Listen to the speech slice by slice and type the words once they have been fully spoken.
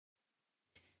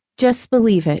just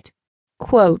believe it.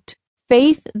 Quote,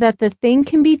 faith that the thing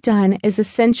can be done is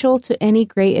essential to any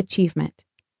great achievement.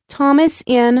 Thomas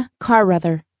N.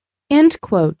 Carruthers. End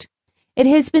quote. It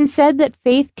has been said that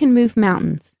faith can move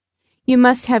mountains. You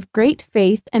must have great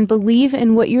faith and believe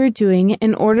in what you are doing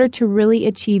in order to really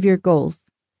achieve your goals.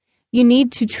 You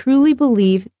need to truly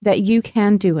believe that you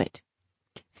can do it.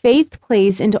 Faith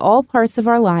plays into all parts of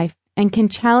our life and can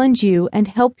challenge you and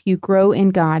help you grow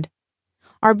in God.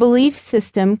 Our belief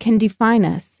system can define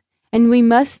us, and we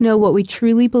must know what we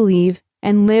truly believe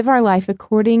and live our life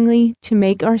accordingly to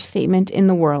make our statement in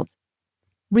the world.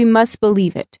 We must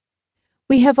believe it.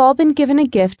 We have all been given a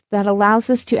gift that allows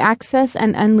us to access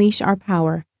and unleash our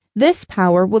power. This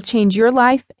power will change your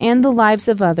life and the lives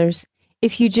of others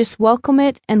if you just welcome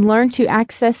it and learn to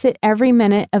access it every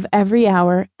minute of every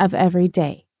hour of every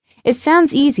day. It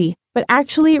sounds easy, but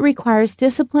actually it requires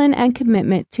discipline and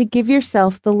commitment to give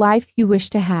yourself the life you wish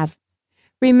to have.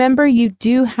 Remember, you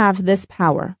do have this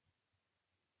power.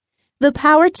 The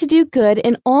power to do good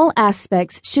in all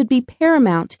aspects should be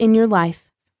paramount in your life.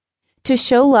 To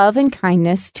show love and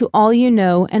kindness to all you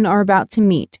know and are about to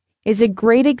meet is a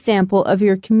great example of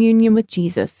your communion with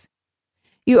Jesus.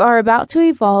 You are about to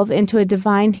evolve into a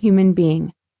divine human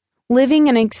being, living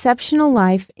an exceptional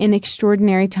life in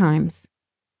extraordinary times.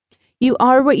 You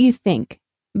are what you think.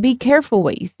 Be careful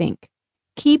what you think.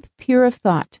 Keep pure of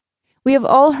thought. We have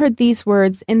all heard these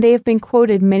words, and they have been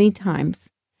quoted many times.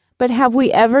 But have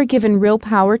we ever given real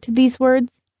power to these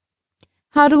words?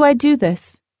 How do I do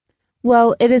this?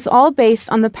 Well, it is all based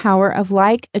on the power of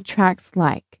like attracts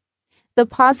like. The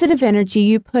positive energy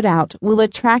you put out will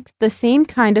attract the same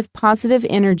kind of positive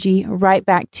energy right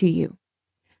back to you.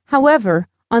 However,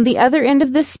 on the other end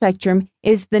of this spectrum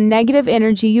is the negative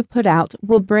energy you put out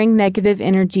will bring negative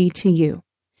energy to you.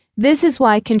 This is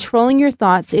why controlling your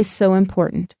thoughts is so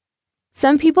important.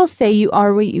 Some people say you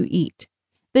are what you eat.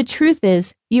 The truth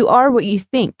is, you are what you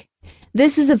think.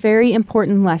 This is a very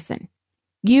important lesson.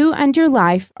 You and your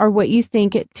life are what you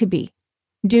think it to be.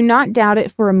 Do not doubt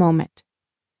it for a moment.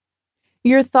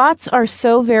 Your thoughts are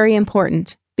so very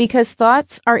important because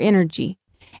thoughts are energy.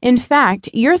 In fact,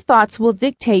 your thoughts will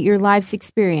dictate your life's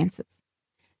experiences.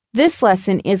 This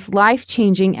lesson is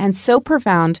life-changing and so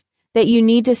profound that you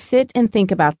need to sit and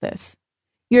think about this.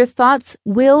 Your thoughts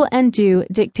will and do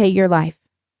dictate your life.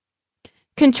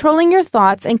 Controlling your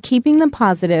thoughts and keeping them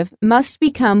positive must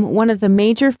become one of the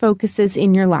major focuses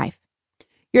in your life.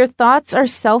 Your thoughts are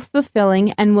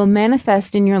self-fulfilling and will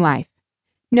manifest in your life.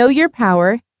 Know your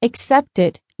power, accept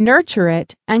it, nurture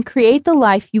it, and create the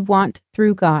life you want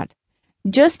through God.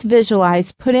 Just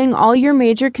visualize putting all your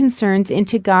major concerns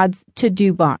into God's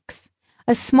to-do box,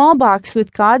 a small box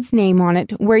with God's name on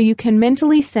it where you can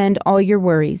mentally send all your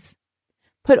worries.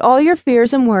 Put all your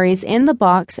fears and worries in the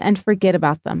box and forget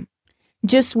about them.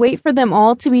 Just wait for them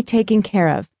all to be taken care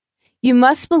of. You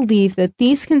must believe that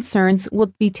these concerns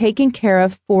will be taken care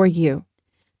of for you.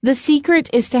 The secret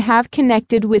is to have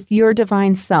connected with your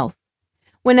divine self.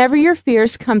 Whenever your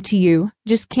fears come to you,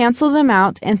 just cancel them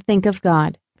out and think of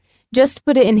God. Just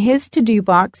put it in His to-do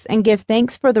box and give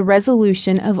thanks for the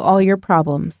resolution of all your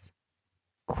problems.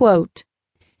 Quote,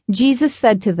 Jesus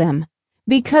said to them,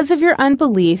 because of your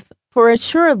unbelief, for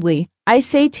assuredly I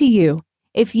say to you,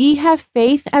 if ye have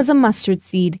faith as a mustard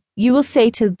seed, you will say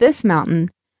to this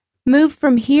mountain, move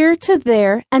from here to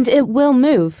there, and it will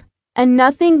move, and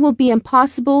nothing will be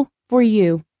impossible for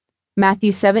you.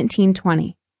 Matthew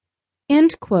 17:20.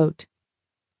 End quote.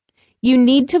 You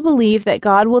need to believe that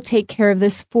God will take care of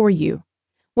this for you.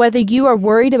 Whether you are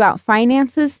worried about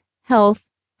finances, health,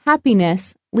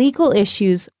 happiness, legal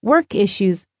issues, work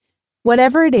issues,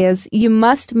 whatever it is, you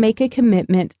must make a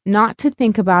commitment not to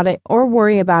think about it or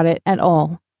worry about it at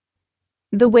all.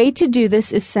 The way to do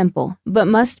this is simple, but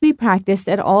must be practiced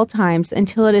at all times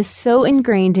until it is so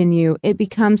ingrained in you it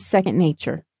becomes second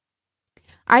nature.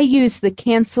 I use the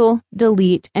cancel,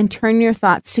 delete, and turn your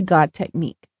thoughts to God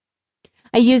technique.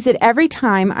 I use it every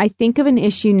time I think of an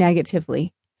issue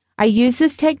negatively. I use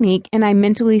this technique and I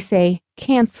mentally say,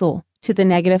 cancel, to the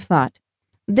negative thought.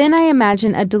 Then I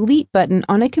imagine a delete button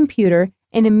on a computer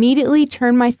and immediately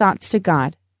turn my thoughts to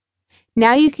God.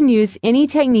 Now you can use any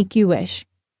technique you wish.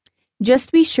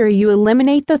 Just be sure you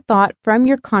eliminate the thought from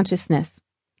your consciousness.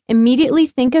 Immediately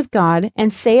think of God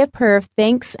and say a prayer of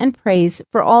thanks and praise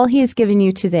for all He has given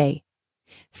you today.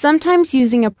 Sometimes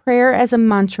using a prayer as a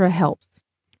mantra helps,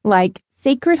 like,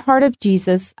 Sacred Heart of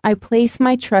Jesus, I place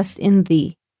my trust in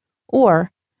Thee,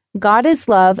 or God is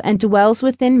love and dwells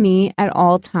within me at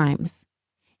all times.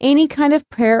 Any kind of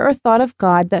prayer or thought of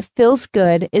God that feels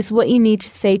good is what you need to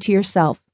say to yourself.